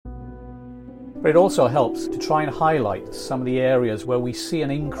But it also helps to try and highlight some of the areas where we see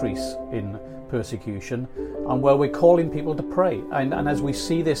an increase in persecution and where we're calling people to pray. And as we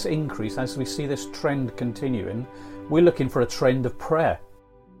see this increase, as we see this trend continuing, we're looking for a trend of prayer.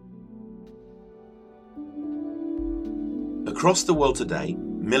 Across the world today,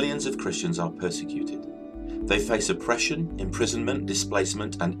 millions of Christians are persecuted. They face oppression, imprisonment,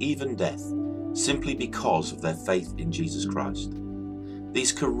 displacement, and even death, simply because of their faith in Jesus Christ.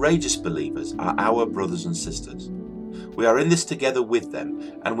 These courageous believers are our brothers and sisters. We are in this together with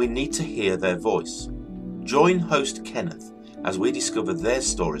them, and we need to hear their voice. Join host Kenneth as we discover their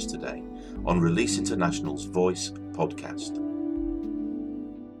stories today on Release International's Voice podcast.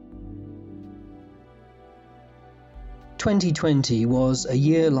 2020 was a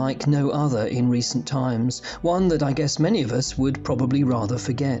year like no other in recent times, one that I guess many of us would probably rather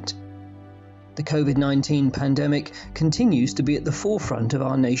forget. The COVID-19 pandemic continues to be at the forefront of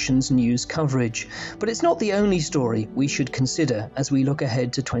our nation's news coverage, but it's not the only story we should consider as we look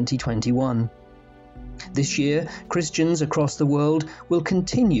ahead to 2021. This year, Christians across the world will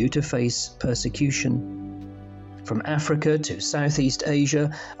continue to face persecution. From Africa to Southeast Asia,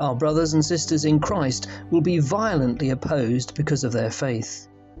 our brothers and sisters in Christ will be violently opposed because of their faith.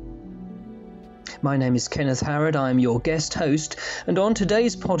 My name is Kenneth Harrod, I am your guest host, and on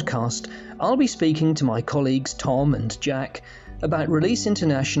today's podcast, I'll be speaking to my colleagues Tom and Jack about Release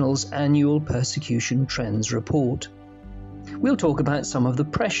International's annual Persecution Trends Report. We'll talk about some of the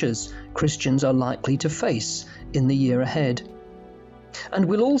pressures Christians are likely to face in the year ahead. And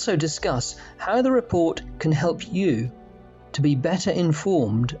we'll also discuss how the report can help you to be better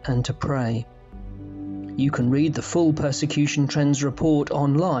informed and to pray. You can read the full Persecution Trends Report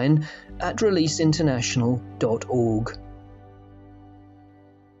online at releaseinternational.org.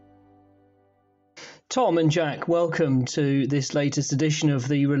 Tom and Jack, welcome to this latest edition of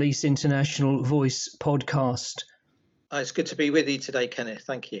the Release International Voice podcast. It's good to be with you today, Kenneth.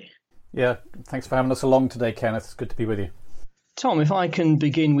 Thank you. Yeah, thanks for having us along today, Kenneth. It's good to be with you. Tom, if I can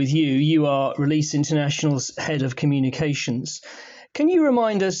begin with you, you are Release International's Head of Communications. Can you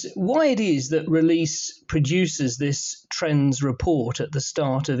remind us why it is that Release produces this trends report at the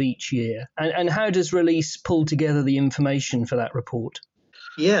start of each year? And how does Release pull together the information for that report?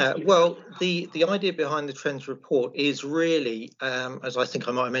 Yeah, well, the idea behind the trends report is really, as I think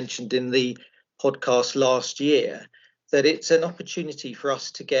I might have mentioned in the podcast last year, that it's an opportunity for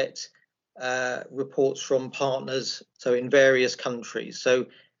us to get reports from partners, so in various countries. So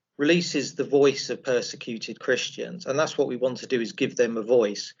Release is the voice of persecuted Christians, and that's what we want to do, is give them a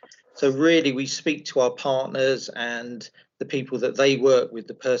voice. So really we speak to our partners and the people that they work with,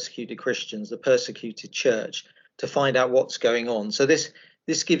 the persecuted Christians, the persecuted church, to find out what's going on. So this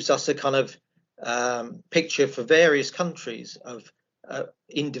gives us a kind of picture for various countries of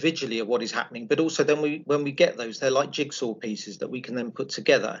individually of what is happening, but also then when we get those, they're like jigsaw pieces that we can then put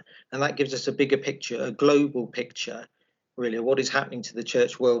together, and that gives us a bigger picture, a global picture really of what is happening to the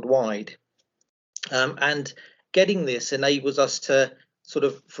church worldwide. And getting this enables us to sort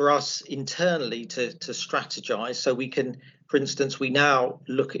of, for us internally, to strategize. So we can, for instance, we now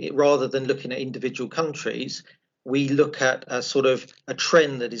look at it, rather than looking at individual countries, we look at a sort of a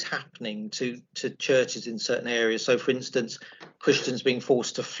trend that is happening to churches in certain areas. So, for instance, Christians being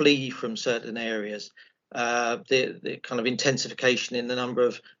forced to flee from certain areas, the kind of intensification in the number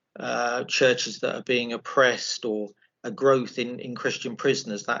of churches that are being oppressed, or a growth in Christian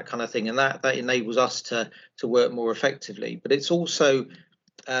prisoners, that kind of thing. And that enables us to work more effectively. But it's also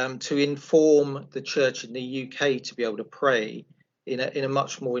to inform the church in the UK to be able to pray in a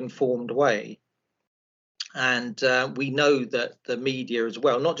much more informed way. And we know that the media as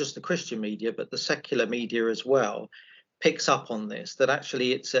well, not just the Christian media, but the secular media as well, picks up on this, that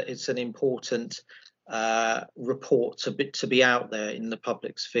actually it's an important report to be out there in the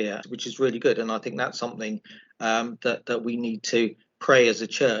public sphere, which is really good. And I think that's something that we need to pray as a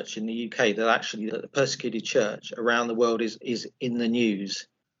church in the UK, that actually the persecuted church around the world is in the news.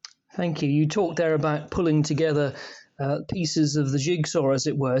 Thank you. You talked there about pulling together pieces of the jigsaw, as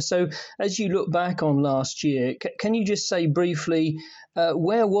it were. So as you look back on last year, can you just say briefly,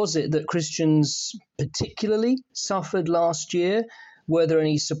 where was it that Christians particularly suffered last year? Were there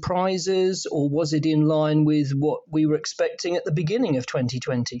any surprises, or was it in line with what we were expecting at the beginning of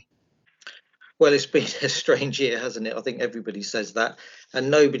 2020? Well, it's been a strange year, hasn't it? I think everybody says that,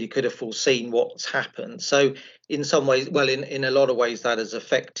 and nobody could have foreseen what's happened. So in some ways, well, in a lot of ways, that has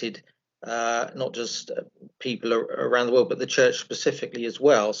affected not just people around the world, but the church specifically as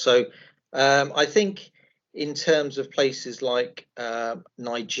well. So I think in terms of places like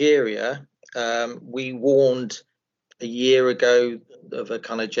Nigeria, we warned a year ago of a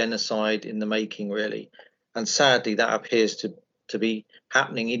kind of genocide in the making, really. And sadly, that appears to be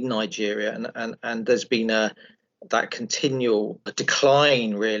happening in Nigeria. And there's been that continual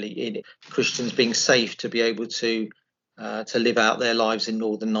decline, really, in Christians being safe to be able to live out their lives in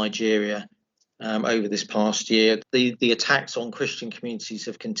northern Nigeria. Over this past year, the attacks on Christian communities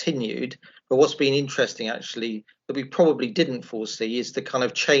have continued. But what's been interesting, actually, that we probably didn't foresee is the kind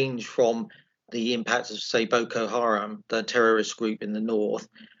of change from the impact of, say, Boko Haram, the terrorist group in the north.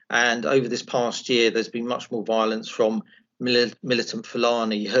 And over this past year, there's been much more violence from militant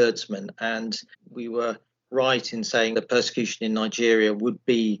Fulani herdsmen. And we were right in saying that persecution in Nigeria would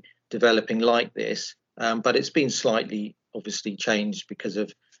be developing like this. But it's been slightly, obviously, changed because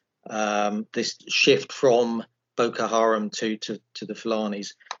of this shift from Boko Haram to the Fulanis.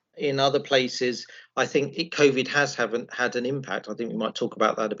 In other places, I think COVID has had an impact. I think we might talk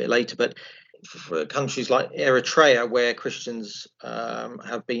about that a bit later. But for countries like Eritrea, where Christians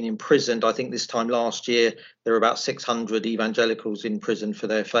have been imprisoned, I think this time last year there were about 600 evangelicals in prison for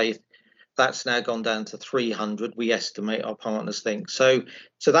their faith. That's now gone down to 300, we estimate, our partners think. So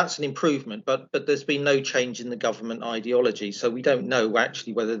that's an improvement, but there's been no change in the government ideology. So we don't know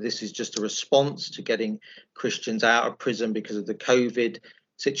actually whether this is just a response to getting Christians out of prison because of the COVID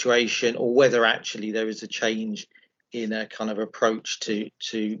situation, or whether actually there is a change in a kind of approach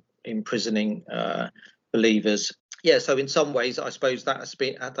to imprisoning believers. Yeah, so in some ways, I suppose that has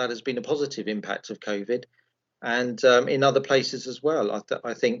been a positive impact of COVID, and in other places as well.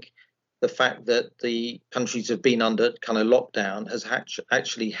 I think the fact that the countries have been under kind of lockdown has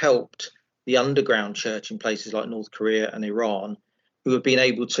actually helped the underground church in places like North Korea and Iran, who have been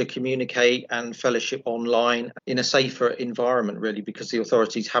able to communicate and fellowship online in a safer environment, really, because the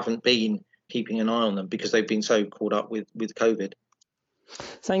authorities haven't been keeping an eye on them because they've been so caught up with COVID.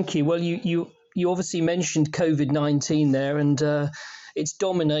 Thank you. Well, you obviously mentioned COVID-19 there, and it's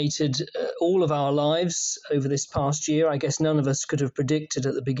dominated all of our lives over this past year. I guess none of us could have predicted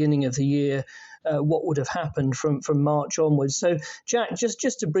at the beginning of the year what would have happened from March onwards. So, Jack,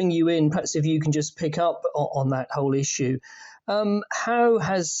 just to bring you in, perhaps if you can just pick up on that whole issue. How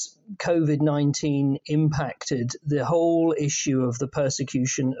has COVID-19 impacted the whole issue of the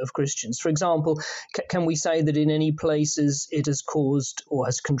persecution of Christians? For example, can we say that in any places it has caused or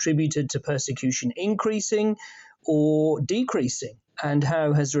has contributed to persecution increasing or decreasing? And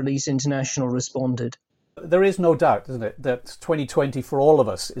how has Release International responded? There is no doubt, isn't it, that 2020 for all of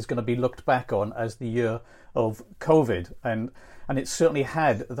us is going to be looked back on as the year of COVID, and it certainly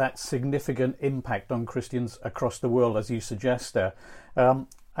had that significant impact on Christians across the world, as you suggest there.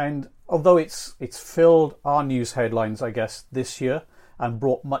 And although it's filled our news headlines, I guess, this year and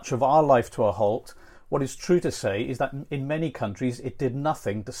brought much of our life to a halt, what is true to say is that in many countries it did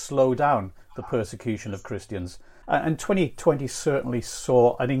nothing to slow down the persecution of Christians. And 2020 certainly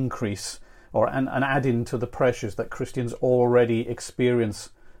saw an increase or an add-in to the pressures that Christians already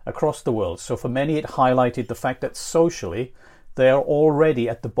experience across the world. So for many it highlighted the fact that socially they are already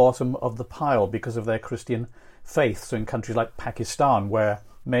at the bottom of the pile because of their Christian faith. So in countries like Pakistan, where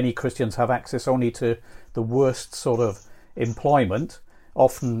many Christians have access only to the worst sort of employment,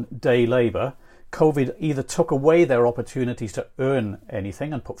 often day labour, COVID either took away their opportunities to earn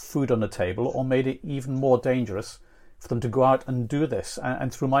anything and put food on the table, or made it even more dangerous for them to go out and do this.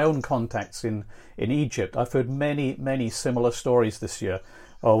 And through my own contacts in Egypt, I've heard many similar stories this year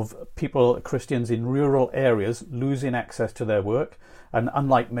of people, Christians in rural areas, losing access to their work. And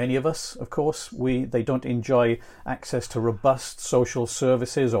unlike many of us, of course, they don't enjoy access to robust social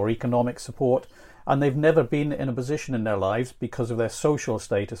services or economic support. And they've never been in a position in their lives, because of their social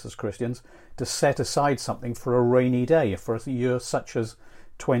status as Christians, to set aside something for a rainy day, for a year such as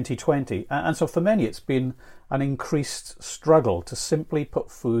 2020. And so for many, it's been an increased struggle to simply put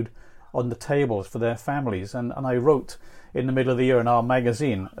food on the tables for their families. And I wrote in the middle of the year in our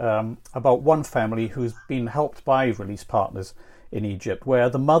magazine about one family who's been helped by Release Partners in Egypt, where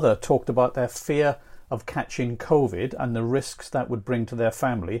the mother talked about their fear of catching COVID and the risks that would bring to their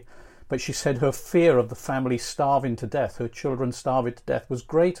family. But she said her fear of the family starving to death, her children starving to death, was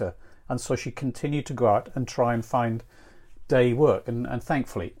greater. And so she continued to go out and try and find day work. And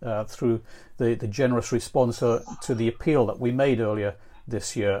thankfully, through the generous response to the appeal that we made earlier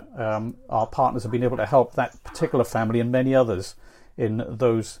this year, our partners have been able to help that particular family and many others in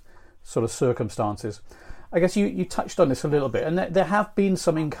those sort of circumstances. I guess you touched on this a little bit, and there have been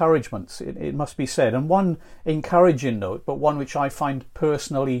some encouragements, it must be said. And one encouraging note, but one which I find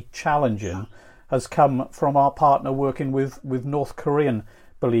personally challenging, has come from our partner working with North Korean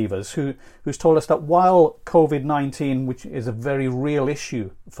believers, who's told us that while COVID-19, which is a very real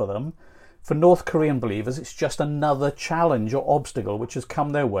issue for them, For North Korean believers, it's just another challenge or obstacle which has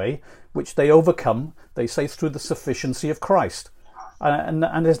come their way, which they overcome, they say, through the sufficiency of Christ. And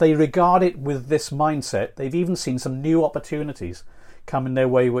as they regard it with this mindset, they've even seen some new opportunities come in their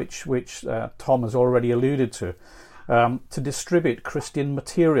way, which Tom has already alluded to distribute Christian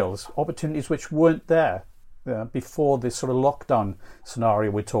materials, opportunities which weren't there before this sort of lockdown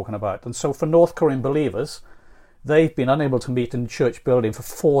scenario we're talking about. And so for North Korean believers, they've been unable to meet in church building for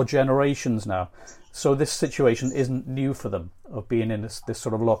 4 generations now. So this situation isn't new for them, of being in this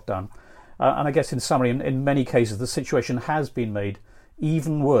sort of lockdown. And I guess in summary, in many cases, the situation has been made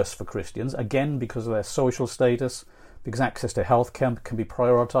even worse for Christians, again, because of their social status, because access to healthcare can be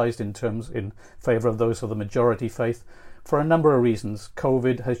prioritised in favour of those of the majority faith. For a number of reasons,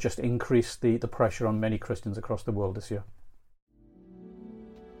 COVID has just increased the pressure on many Christians across the world this year.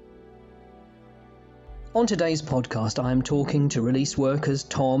 On today's podcast, I am talking to release workers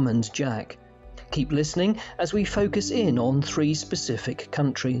Tom and Jack. Keep listening as we focus in on 3 specific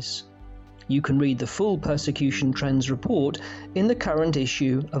countries. You can read the full Persecution Trends report in the current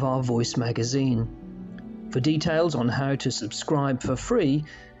issue of our Voice magazine. For details on how to subscribe for free,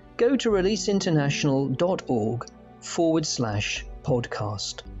 go to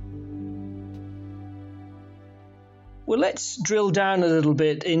releaseinternational.org/podcast. Well, let's drill down a little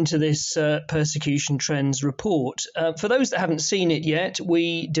bit into this Persecution Trends report. For those that haven't seen it yet,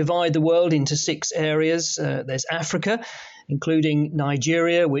 we divide the world into 6 areas. There's Africa, including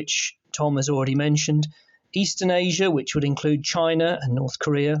Nigeria, which Tom has already mentioned, Eastern Asia, which would include China and North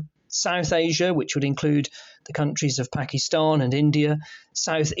Korea, South Asia, which would include the countries of Pakistan and India,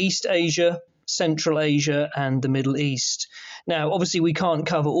 Southeast Asia, Central Asia, and the Middle East. Now, obviously, we can't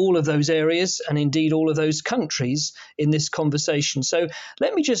cover all of those areas and indeed all of those countries in this conversation. So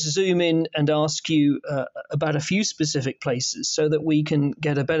let me just zoom in and ask you about a few specific places so that we can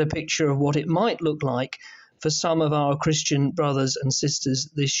get a better picture of what it might look like for some of our Christian brothers and sisters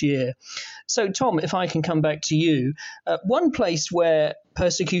this year. So, Tom, if I can come back to you, one place where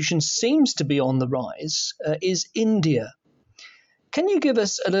persecution seems to be on the rise is India. Can you give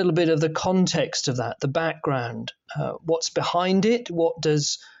us a little bit of the context of that, the background? What's behind it? What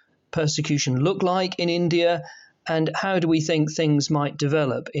does persecution look like in India? And how do we think things might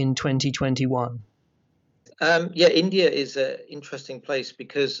develop in 2021? India is an interesting place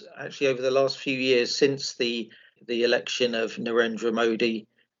because actually over the last few years since the election of Narendra Modi,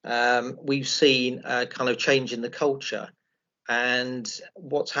 we've seen a kind of change in the culture. And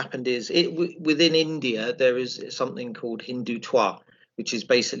what's happened is within India, there is something called Hindutva, which is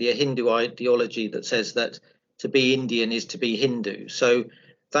basically a Hindu ideology that says that to be Indian is to be Hindu. So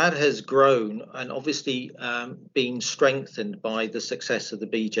that has grown and obviously been strengthened by the success of the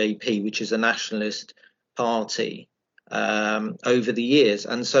BJP, which is a nationalist party over the years.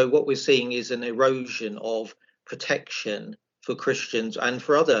 And so what we're seeing is an erosion of protection for Christians and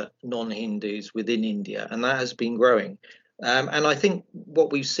for other non-Hindus within India, and that has been growing. And I think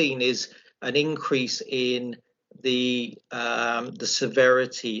what we've seen is an increase in the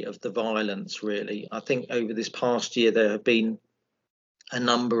severity of the violence, really. I think over this past year there have been a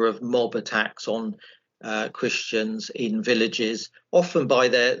number of mob attacks on Christians in villages, often by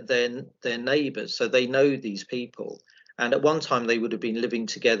their neighbours, so they know these people. And at one time they would have been living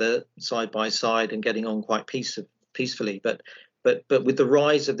together side by side and getting on quite peacefully. But with the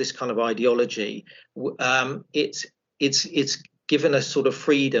rise of this kind of ideology, it's given a sort of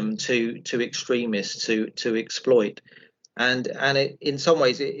freedom to extremists to exploit, and in some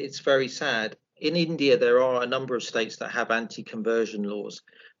ways it's very sad. In India, there are a number of states that have anti-conversion laws,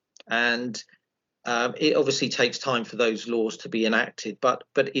 and it obviously takes time for those laws to be enacted, but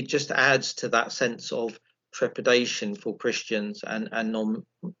it just adds to that sense of trepidation for Christians and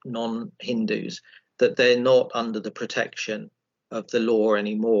non-Hindus that they're not under the protection of the law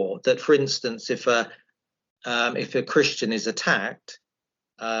anymore. That, for instance, if a Christian is attacked,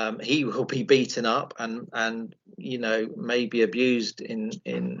 he will be beaten up and maybe abused in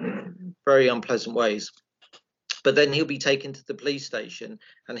very unpleasant ways. But then he'll be taken to the police station,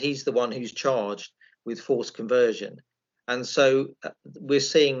 and he's the one who's charged with forced conversion. And so we're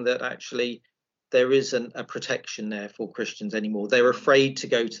seeing that actually there isn't a protection there for Christians anymore. They're afraid to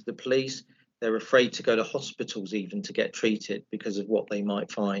go to the police. They're afraid to go to hospitals even to get treated because of what they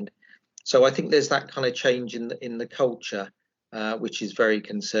might find. So I think there's that kind of change in the culture, which is very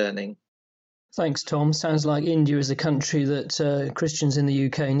concerning. Thanks, Tom. Sounds like India is a country that Christians in the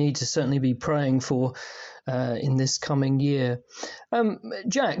UK need to certainly be praying for in this coming year.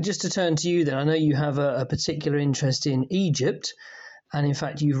 Jack, just to turn to you then, I know you have a particular interest in Egypt. And in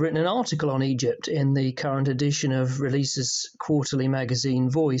fact, you've written an article on Egypt in the current edition of Release's quarterly magazine,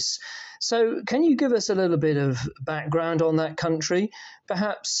 Voice. So can you give us a little bit of background on that country?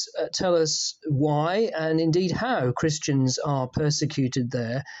 Perhaps tell us why and indeed how Christians are persecuted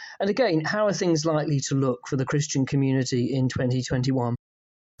there. And again, how are things likely to look for the Christian community in 2021?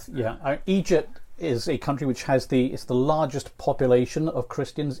 Yeah, Egypt is a country which has it's the largest population of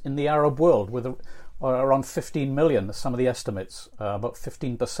Christians in the Arab world, with around 15 million, some of the estimates, about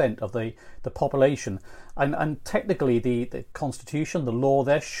 15% of the population. And technically the constitution, the law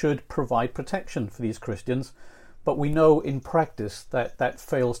there, should provide protection for these Christians. But we know in practice that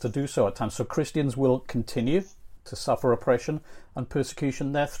fails to do so at times. So Christians will continue to suffer oppression and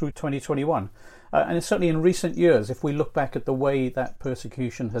persecution there through 2021. And certainly in recent years, if we look back at the way that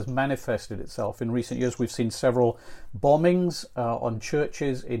persecution has manifested itself, in recent years we've seen several bombings on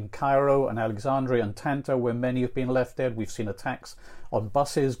churches in Cairo and Alexandria and Tanta, where many have been left dead. We've seen attacks on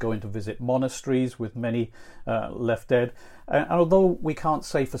buses going to visit monasteries with many left dead. And although we can't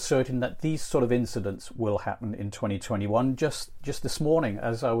say for certain that these sort of incidents will happen in 2021, just this morning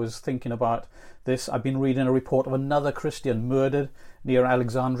as I was thinking about this, I've been reading a report of another Christian murdered near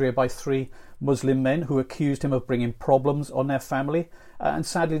Alexandria by 3 Muslim men who accused him of bringing problems on their family. And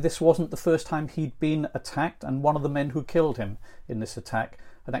sadly, this wasn't the first time he'd been attacked, and one of the men who killed him in this attack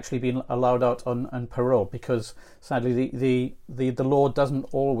had actually been allowed out on parole, because sadly the law doesn't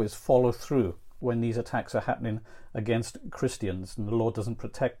always follow through when these attacks are happening against Christians, and the law doesn't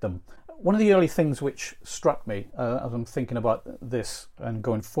protect them. One of the early things which struck me as I'm thinking about this and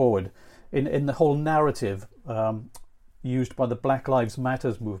going forward in the whole narrative used by the Black Lives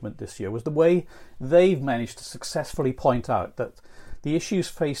Matters movement this year was the way they've managed to successfully point out that the issues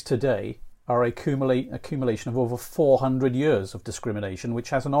faced today are accumulation of over 400 years of discrimination,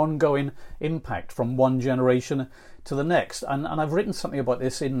 which has an ongoing impact from one generation to the next. And I've written something about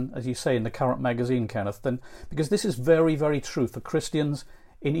this in, as you say, in the current magazine, Kenneth, because this is very, very true for Christians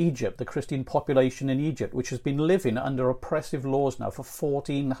in Egypt, the Christian population in Egypt, which has been living under oppressive laws now for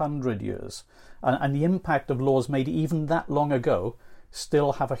 1400 years. And the impact of laws made even that long ago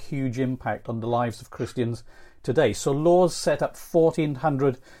still have a huge impact on the lives of Christians today. So laws set up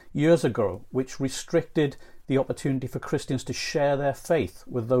 1400 years ago, which restricted the opportunity for Christians to share their faith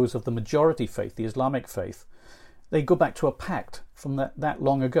with those of the majority faith, the Islamic faith, they go back to a pact from that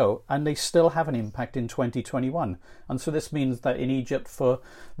long ago, and they still have an impact in 2021. And so this means that in Egypt, for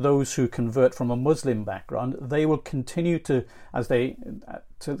those who convert from a Muslim background, they will continue to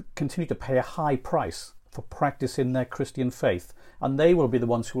continue to pay a high price for practicing their Christian faith, and they will be the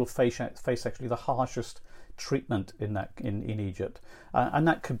ones who will face actually the harshest treatment in Egypt, and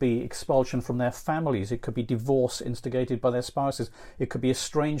that could be expulsion from their families, it could be divorce instigated by their spouses, it could be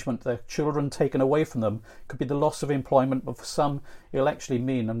estrangement, their children taken away from them, it could be the loss of employment. But for some it'll actually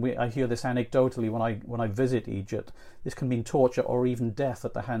mean, and I hear this anecdotally when I visit Egypt, this can mean torture or even death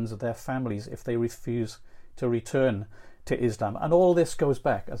at the hands of their families if they refuse to return to Islam. And all this goes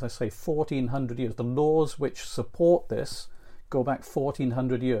back, as I say, 1400 years. The laws which support this go back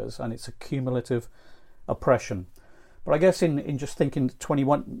 1400 years, and it's a cumulative oppression. But I guess in just thinking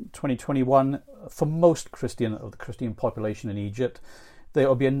 2021, for most of the Christian population in Egypt, there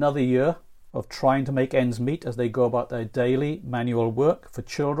will be another year of trying to make ends meet as they go about their daily manual work. For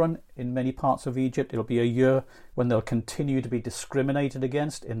children in many parts of Egypt, it'll be a year when they'll continue to be discriminated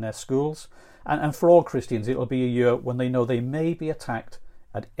against in their schools. And for all Christians, it'll be a year when they know they may be attacked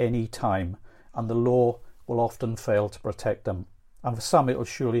at any time, and the law will often fail to protect them. And for some, it'll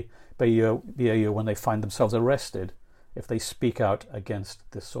surely be a year when they find themselves arrested if they speak out against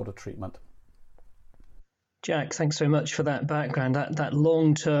this sort of treatment. Jack, thanks so much for that background. That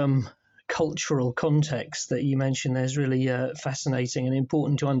long-term cultural context that you mentioned there is really fascinating and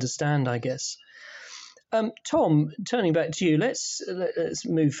important to understand, I guess. Tom, turning back to you, let's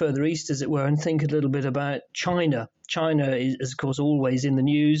move further east, as it were, and think a little bit about China. China is, of course, always in the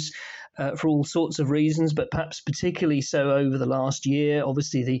news for all sorts of reasons, but perhaps particularly so over the last year.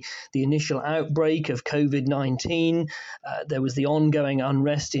 Obviously, the initial outbreak of COVID-19, there was the ongoing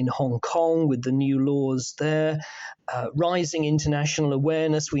unrest in Hong Kong with the new laws there, rising international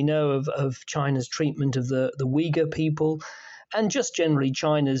awareness, we know, of China's treatment of the Uyghur people, and just generally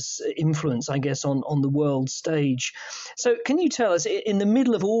China's influence, I guess, on the world stage. So can you tell us, in the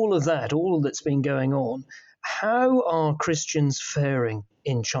middle of all of that, all that's been going on, how are Christians faring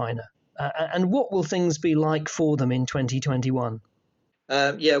in China? And what will things be like for them in 2021?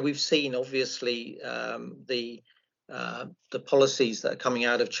 We've seen, obviously, the policies that are coming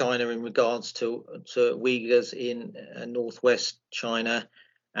out of China in regards to Uyghurs in northwest China.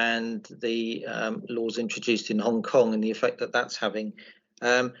 and the laws introduced in Hong Kong and the effect that that's having.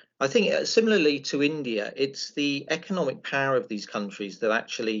 I think similarly to India, it's the economic power of these countries that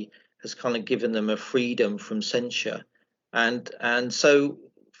actually has kind of given them a freedom from censure. And so,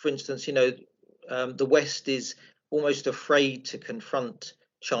 for instance, the West is almost afraid to confront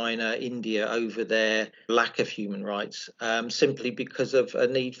China, India over their lack of human rights, simply because of a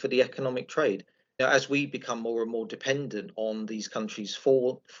need for the economic trade. As we become more and more dependent on these countries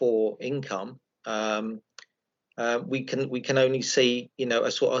for income, we can only see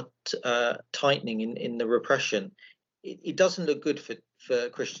a sort of tightening in the repression. It doesn't look good for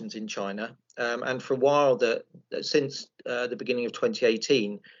Christians in China, and for a while, since the beginning of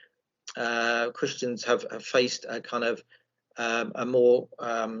 2018, Christians have faced a kind of a more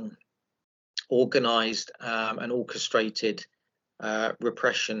organised and orchestrated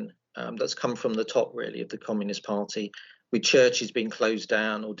repression that's come from the top, really, of the Communist Party, with churches being closed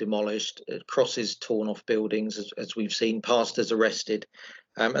down or demolished, crosses torn off buildings, as we've seen, pastors arrested,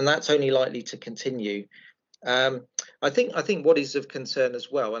 and that's only likely to continue. I think what is of concern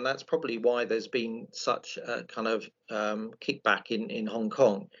as well, and that's probably why there's been such a kind of kickback in Hong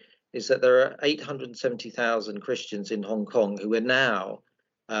Kong, is that there are 870,000 Christians in Hong Kong who are now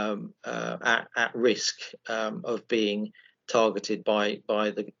at risk of being targeted by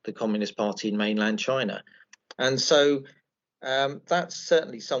the Communist Party in mainland China. And so that's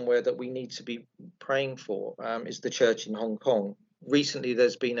certainly somewhere that we need to be praying for, is the church in Hong Kong. Recently,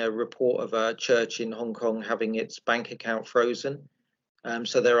 there's been a report of a church in Hong Kong having its bank account frozen,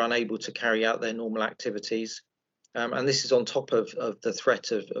 so they're unable to carry out their normal activities. And this is on top of the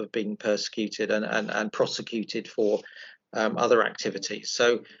threat of being persecuted and prosecuted for other activities.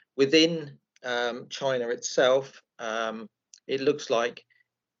 So within China itself, it looks like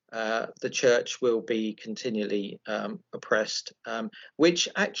the church will be continually oppressed, which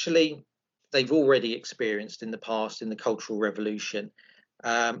actually they've already experienced in the past in the Cultural Revolution,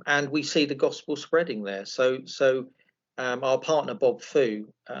 and we see the gospel spreading there. So our partner Bob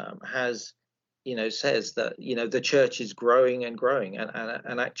Fu has, says that the church is growing and growing,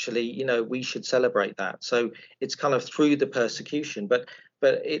 and actually we should celebrate that. So it's kind of through the persecution, but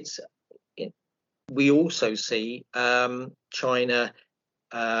we also see China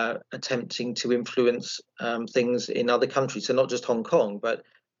attempting to influence things in other countries. So not just Hong Kong, but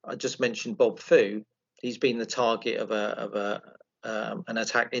I just mentioned Bob Fu. He's been the target of an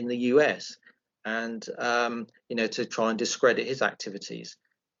attack in the US, and to try and discredit his activities.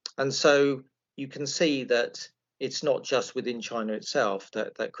 And so you can see that it's not just within China itself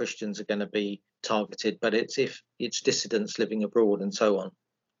that Christians are going to be targeted, but it's dissidents living abroad and so on.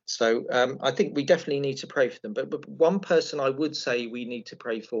 So I think we definitely need to pray for them. But one person I would say we need to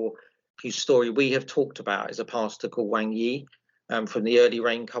pray for, whose story we have talked about, is a pastor called Wang Yi from the Early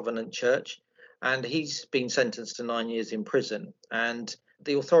Rain Covenant Church. And he's been sentenced to 9 years in prison. And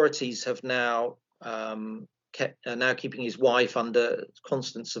the authorities have now keeping his wife under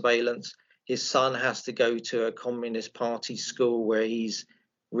constant surveillance. His son has to go to a Communist Party school where he's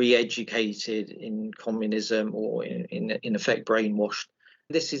re-educated in communism, or in effect brainwashed.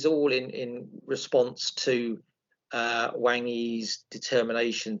 This is all in response to Wang Yi's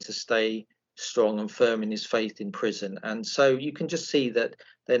determination to stay strong and firm in his faith in prison. And so you can just see that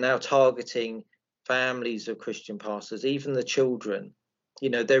they're now targeting families of Christian pastors, even the children.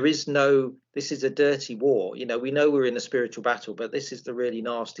 This is a dirty war. We know we're in a spiritual battle, but this is the really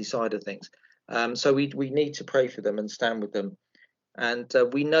nasty side of things. So we need to pray for them and stand with them. And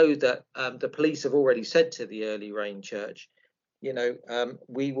we know that the police have already said to the Early Rain Church,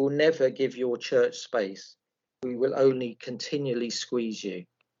 we will never give your church space. We will only continually squeeze you.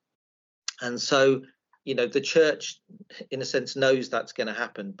 And so, the church, in a sense, knows that's going to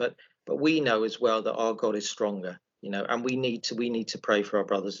happen. But we know as well that our God is stronger. And we need to pray for our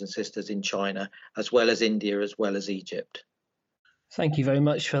brothers and sisters in China, as well as India, as well as Egypt. Thank you very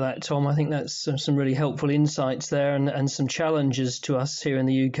much for that, Tom. I think that's some really helpful insights there, and some challenges to us here in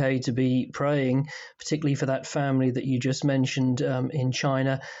the UK to be praying, particularly for that family that you just mentioned in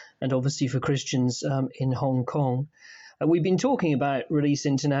China, and obviously for Christians in Hong Kong. We've been talking about Release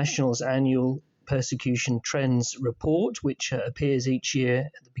International's annual Persecution Trends report, which appears each year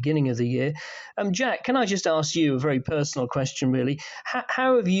at the beginning of the year. Jack, can I just ask you a very personal question, really?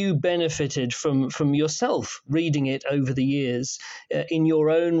 How have you benefited from yourself reading it over the years in your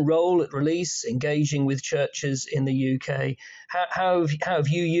own role at Release, engaging with churches in the UK? How have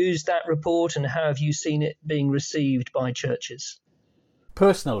you used that report, and how have you seen it being received by churches?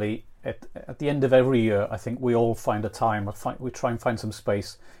 Personally, at the end of every year, I think we all find a time, we try and find some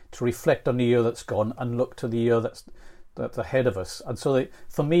space to reflect on the year that's gone and look to the year that's ahead of us. And so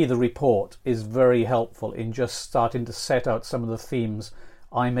for me, the report is very helpful in just starting to set out some of the themes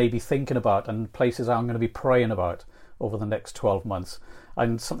I may be thinking about and places I'm going to be praying about over the next 12 months.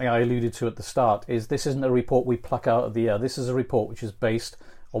 And something I alluded to at the start is this isn't a report we pluck out of the air. This is a report which is based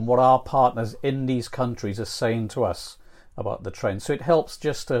on what our partners in these countries are saying to us about the trend. So it helps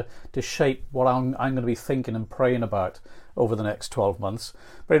just to shape what I'm going to be thinking and praying about over the next 12 months.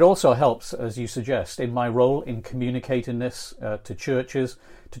 But it also helps, as you suggest, in my role in communicating this to churches,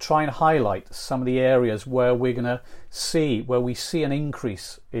 to try and highlight some of the areas where we see an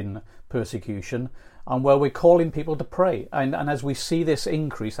increase in persecution and where we're calling people to pray. And as we see this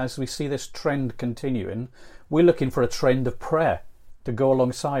increase, as we see this trend continuing, we're looking for a trend of prayer to go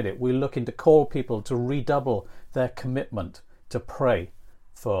alongside it. We're looking to call people to redouble their commitment to pray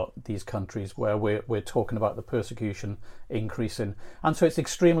for these countries where we're talking about the persecution increasing. And so it's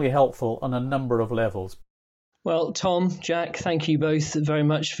extremely helpful on a number of levels. Well, Tom, Jack, thank you both very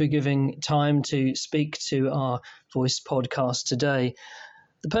much for giving time to speak to our Voice podcast today.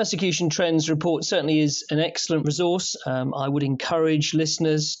 The Persecution Trends Report certainly is an excellent resource. I would encourage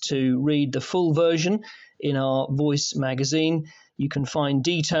listeners to read the full version in our Voice magazine. You can find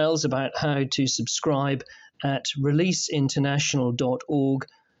details about how to subscribe at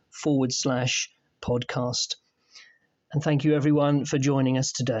releaseinternational.org/podcast. And thank you everyone for joining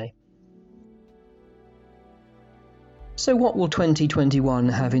us today. So what will 2021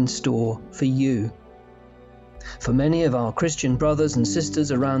 have in store for you? For many of our Christian brothers and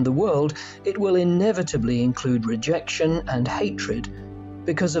sisters around the world, it will inevitably include rejection and hatred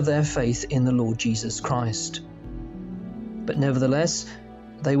because of their faith in the Lord Jesus Christ. But nevertheless,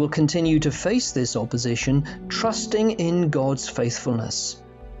 they will continue to face this opposition, trusting in God's faithfulness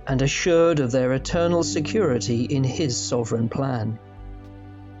and assured of their eternal security in His sovereign plan.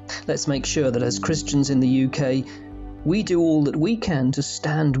 Let's make sure that as Christians in the UK, we do all that we can to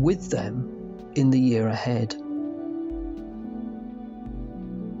stand with them in the year ahead.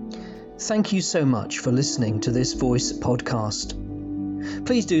 Thank you so much for listening to this Voice podcast.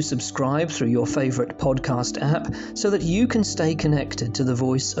 Please do subscribe through your favourite podcast app so that you can stay connected to the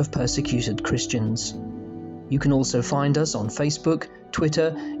voice of persecuted Christians. You can also find us on Facebook,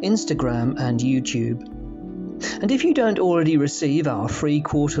 Twitter, Instagram and YouTube. And if you don't already receive our free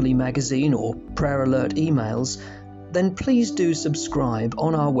quarterly magazine or prayer alert emails, then please do subscribe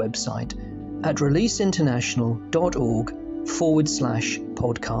on our website at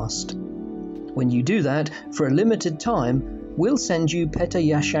releaseinternational.org/podcast. When you do that, for a limited time, we'll send you Peter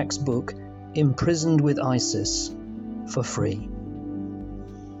Yashak's book, Imprisoned with ISIS, for free.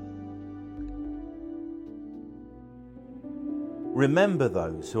 Remember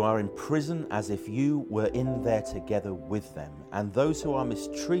those who are in prison as if you were in there together with them, and those who are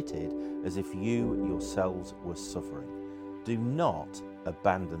mistreated as if you yourselves were suffering. Do not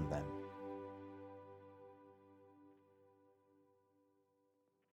abandon them.